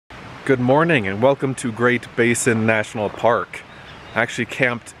Good morning and welcome to Great Basin National Park. I actually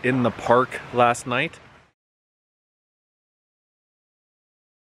camped in the park last night.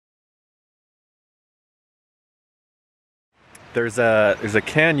 There's a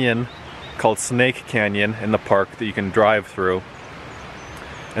canyon called Snake Canyon in the park that you can drive through.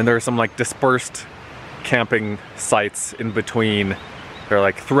 And there are some like dispersed camping sites in between. They're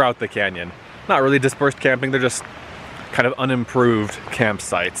like throughout the canyon. Not really dispersed camping, they're just kind of unimproved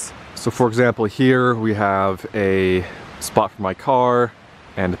campsites. So for example, here we have a spot for my car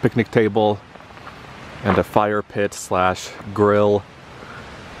and a picnic table and a fire pit slash grill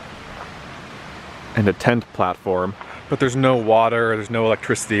and a tent platform. But there's no water, there's no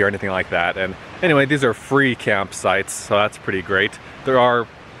electricity or anything like that. And anyway, these are free campsites, so that's pretty great. There are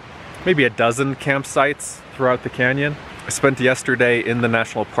maybe a dozen campsites throughout the canyon. I spent yesterday in the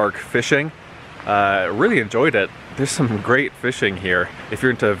national park fishing. Really enjoyed it. There's some great fishing here. If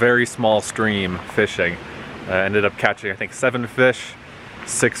you're into a very small stream fishing, ended up catching I think 7 fish,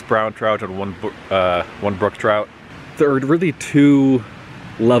 6 brown trout and one brook trout. There are really 2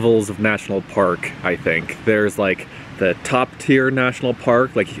 levels of national park, I think. There's like the top tier national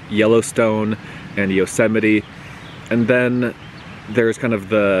park, like Yellowstone and Yosemite, and then there's kind of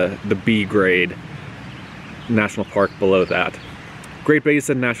the B grade national park below that. Great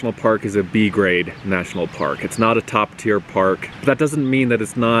Basin National Park is a B grade national park. It's not a top tier park, but that doesn't mean that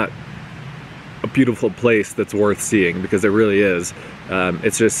it's not a beautiful place that's worth seeing, because it really is.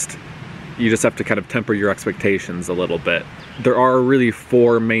 It's just, you just have to kind of temper your expectations a little bit. There are really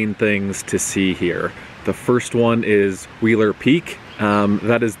 4 main things to see here. The first one is Wheeler Peak.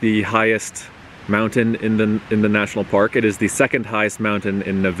 That is the highest mountain in the national park. It is the 2nd highest mountain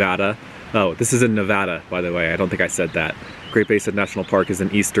in Nevada. Oh, this is in Nevada, by the way. I don't think I said that. Great Basin National Park is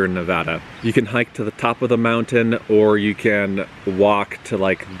in eastern Nevada. You can hike to the top of the mountain, or you can walk to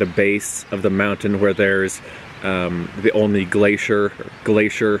like the base of the mountain where there's the only glacier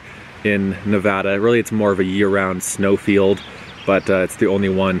in Nevada. Really, it's more of a year-round snowfield, but it's the only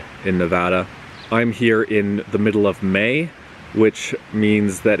one in Nevada. I'm here in the middle of May, which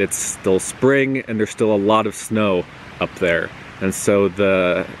means that it's still spring and there's still a lot of snow up there. And so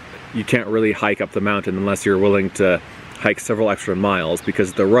you can't really hike up the mountain unless you're willing to hike several extra miles,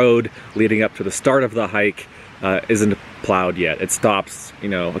 because the road leading up to the start of the hike isn't plowed yet. It stops, you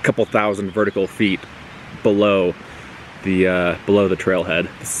know, a couple thousand vertical feet below the trailhead.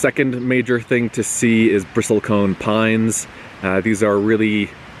 The second major thing to see is bristlecone pines. These are really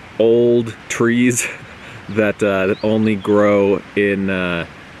old trees that only grow in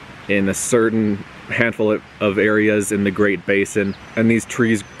a certain handful of areas in the Great Basin, and these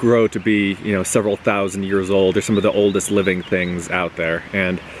trees grow to be, you know, several thousand years old. They're some of the oldest living things out there.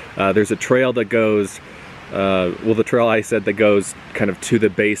 And there's a trail that goes, well, the trail I said that goes kind of to the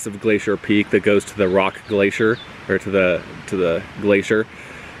base of Glacier Peak, that goes to the rock glacier, or to the glacier.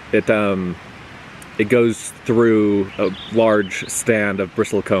 It goes through a large stand of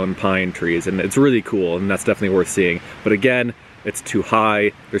bristlecone pine trees, and it's really cool, and that's definitely worth seeing. But again, it's too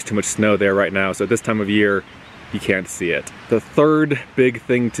high, there's too much snow there right now, so at this time of year, you can't see it. The third big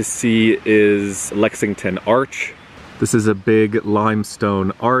thing to see is Lexington Arch. This is a big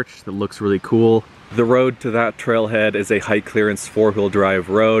limestone arch that looks really cool. The road to that trailhead is a high clearance 4-wheel drive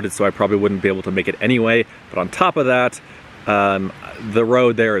road, and so I probably wouldn't be able to make it anyway. But on top of that, the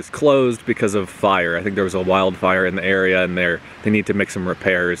road there is closed because of fire. I think there was a wildfire in the area, and they need to make some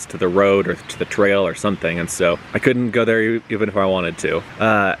repairs to the road or to the trail or something, and so I couldn't go there even if I wanted to.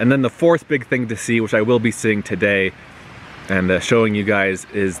 And then the fourth big thing to see, which I will be seeing today and showing you guys,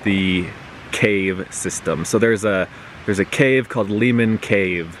 is the cave system. So there's a cave called Lehman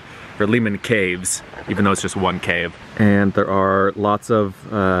Cave, or Lehman Caves, even though it's just one cave. And there are lots of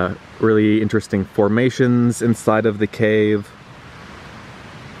really interesting formations inside of the cave.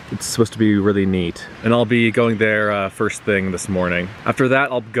 It's supposed to be really neat. And I'll be going there first thing this morning. After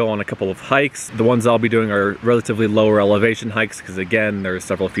that, I'll go on a couple of hikes. The ones I'll be doing are relatively lower elevation hikes, because again, there's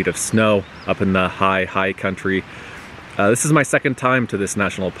several feet of snow up in the high country. This is my 2nd time to this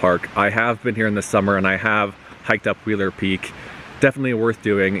national park. I have been here in the summer, and I have hiked up Wheeler Peak. Definitely worth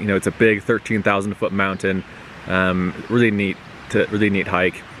doing. You know, it's a big 13,000 foot mountain. Really neat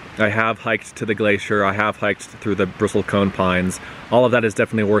hike. I have hiked to the glacier. I have hiked through the bristlecone pines. All of that is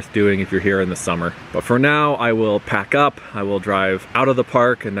definitely worth doing if you're here in the summer. But for now, I will pack up. I will drive out of the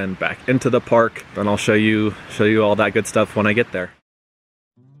park and then back into the park. And I'll show you all that good stuff when I get there.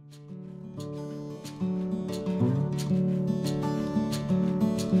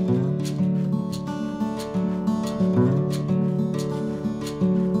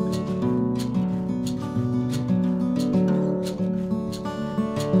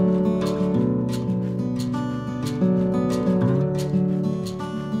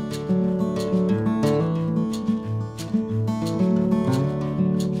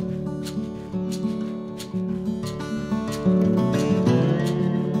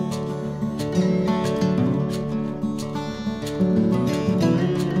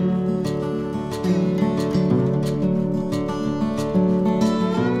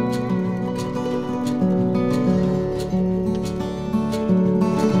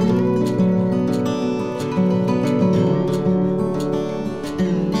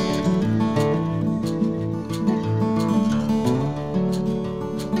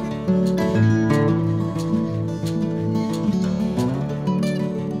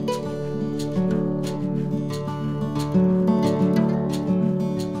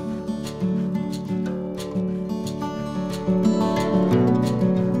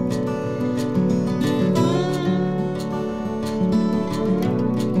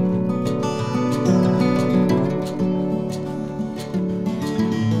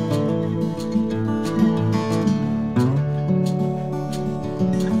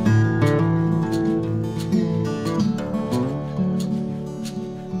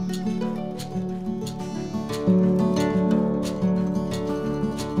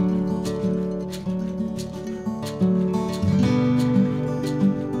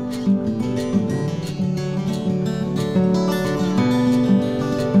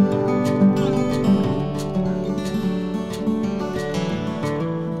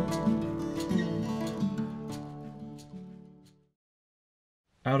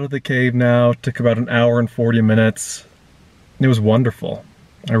 the cave now. Took about an hour and 40 minutes. It was wonderful.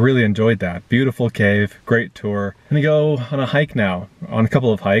 I really enjoyed that. Beautiful cave, great tour. I'm gonna go on a hike now, on a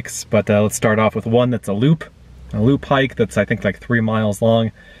couple of hikes, but let's start off with one that's a loop hike that's I think like 3 miles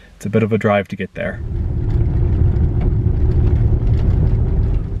long. It's a bit of a drive to get there.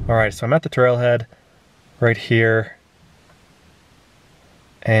 All right, so I'm at the trailhead right here,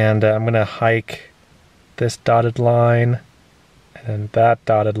 and I'm gonna hike this dotted line, and then that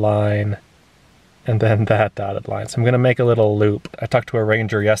dotted line, and then that dotted line. So I'm gonna make a little loop. I talked to a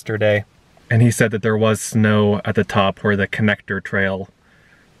ranger yesterday, and he said that there was snow at the top where the connector trail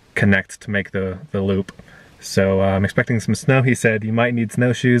connects to make the loop. So I'm expecting some snow. He said you might need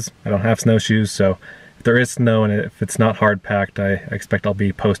snowshoes. I don't have snowshoes, so if there is snow and if it's not hard packed, I expect I'll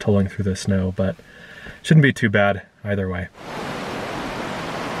be post-holing through the snow, but shouldn't be too bad either way.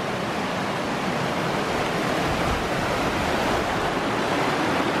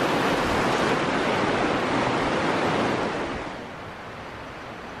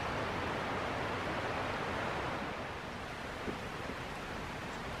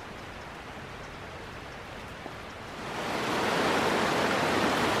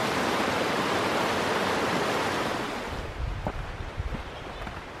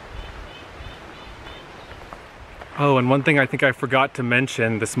 Oh, and one thing I think I forgot to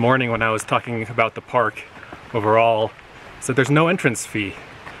mention this morning when I was talking about the park overall is that there's no entrance fee.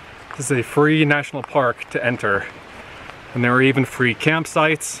 This is a free national park to enter. And there are even free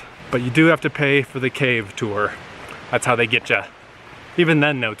campsites, but you do have to pay for the cave tour. That's how they get you. Even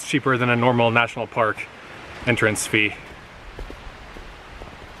then, though, it's cheaper than a normal national park entrance fee.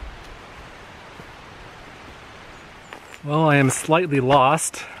 Well, I am slightly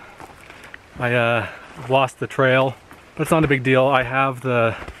lost. I lost the trail, but it's not a big deal. I have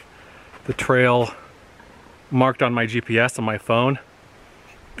the trail marked on my GPS on my phone.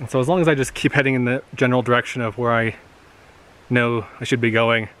 And so as long as I just keep heading in the general direction of where I know I should be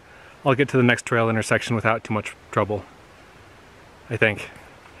going, I'll get to the next trail intersection without too much trouble. I think.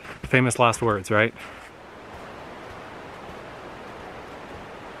 Famous last words, right?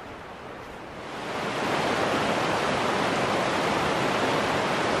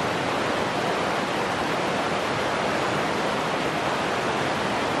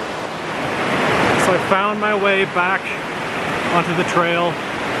 I found my way back onto the trail.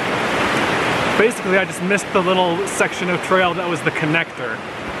 Basically, I just missed the little section of trail that was the connector.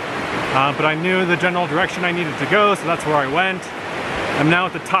 But I knew the general direction I needed to go, so that's where I went. I'm now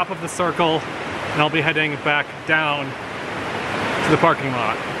at the top of the circle, and I'll be heading back down to the parking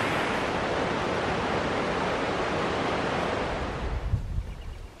lot.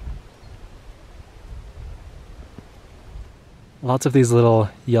 Lots of these little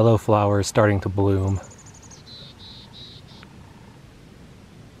yellow flowers starting to bloom.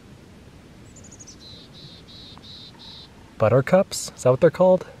 Buttercups? Is that what they're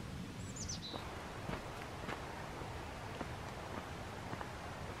called?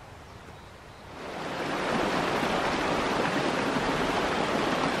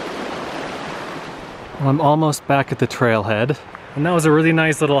 Well, I'm almost back at the trailhead, and that was a really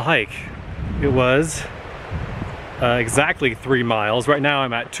nice little hike. It was exactly 3 miles. Right now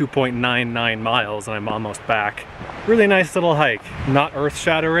I'm at 2.99 miles and I'm almost back. Really nice little hike. Not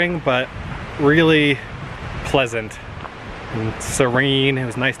earth-shattering, but really pleasant and serene. It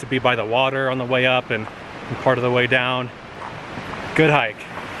was nice to be by the water on the way up and part of the way down. Good hike.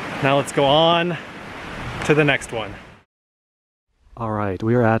 Now let's go on to the next one. All right,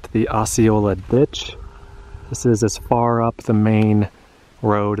 we are at the Osceola Ditch. This is as far up the main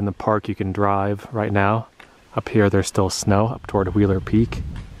road in the park you can drive right now. Up here there's still snow up toward Wheeler Peak.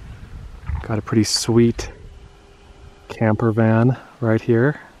 Got a pretty sweet camper van right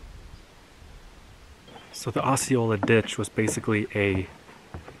here. So the Osceola Ditch was basically I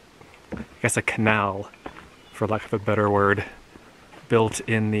guess a canal, for lack of a better word, built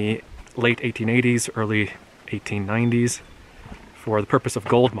in the late 1880s, early 1890s for the purpose of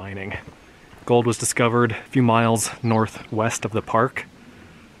gold mining. Gold was discovered a few miles northwest of the park,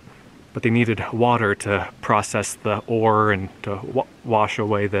 but they needed water to process the ore and to wash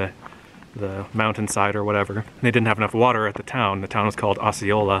away the mountainside or whatever. And they didn't have enough water at the town. The town was called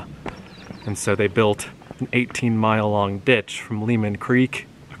Osceola, and so they built an 18-mile-long ditch from Lehman Creek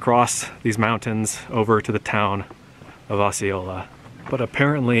across these mountains over to the town of Osceola. But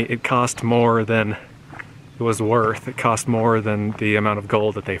apparently it cost more than it was worth. It cost more than the amount of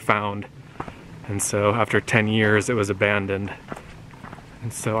gold that they found. And so after 10 years it was abandoned.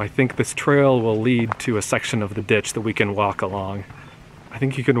 And so I think this trail will lead to a section of the ditch that we can walk along. I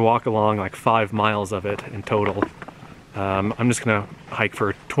think you can walk along like 5 miles of it in total. I'm just gonna hike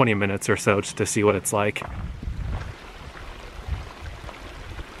for 20 minutes or so just to see what it's like.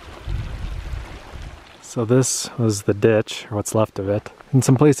 So this was the ditch, or what's left of it. In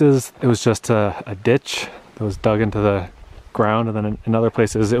some places it was just a ditch that was dug into the ground, and then in other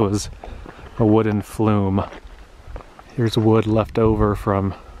places it was a wooden flume. Here's wood left over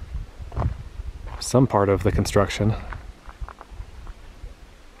from some part of the construction.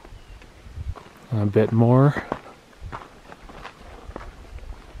 A bit more.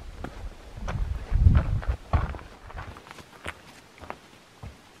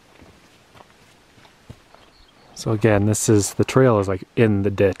 So again, this is, the trail is like in the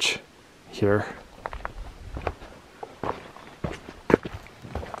ditch here.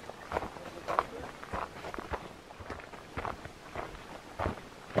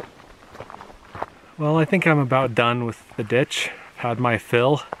 Well, I think I'm about done with the ditch. I've had my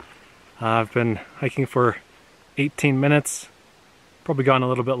fill. I've been hiking for 18 minutes, probably gone a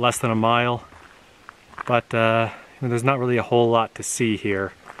little bit less than a mile, but there's not really a whole lot to see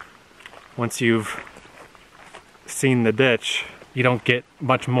here. Once you've seen the ditch, you don't get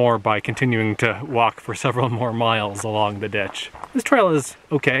much more by continuing to walk for several more miles along the ditch. This trail is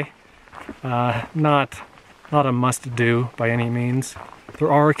okay, not a must-do by any means.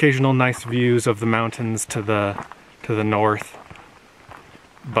 There are occasional nice views of the mountains to the north,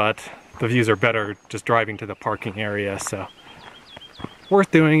 but the views are better just driving to the parking area, so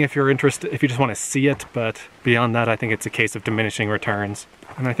worth doing if you're interested, if you just want to see it, but beyond that I think it's a case of diminishing returns.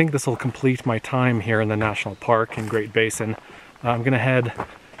 And I think this will complete my time here in the national park in Great Basin. I'm gonna head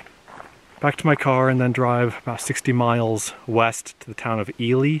back to my car and then drive about 60 miles west to the town of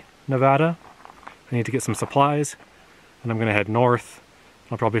Ely, Nevada. I need to get some supplies, and I'm gonna head north.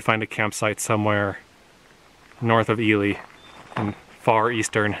 I'll probably find a campsite somewhere north of Ely in far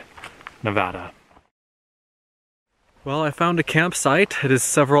eastern Nevada. Well, I found a campsite. It is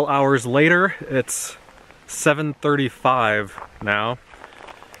several hours later. It's 7:35 now.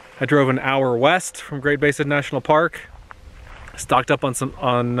 I drove an hour west from Great Basin National Park, stocked up on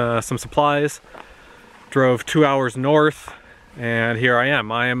some supplies, drove 2 hours north, and here I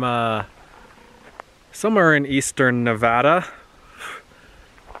am. I am somewhere in eastern Nevada.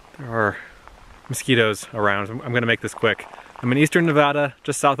 There are mosquitoes around. I'm gonna make this quick. I'm in eastern Nevada,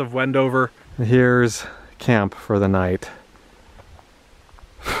 just south of Wendover. Here's camp for the night.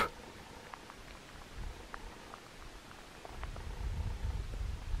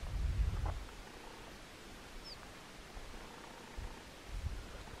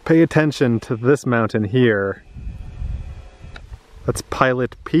 Pay attention to this mountain here. That's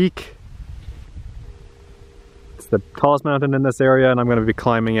Pilot Peak. It's the tallest mountain in this area, and I'm going to be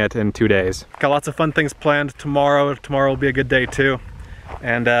climbing it in 2 days. Got lots of fun things planned tomorrow. Tomorrow will be a good day too.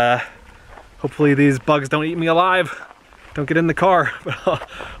 And hopefully these bugs don't eat me alive. Don't get in the car.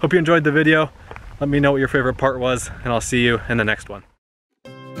 Hope you enjoyed the video. Let me know what your favorite part was, and I'll see you in the next one.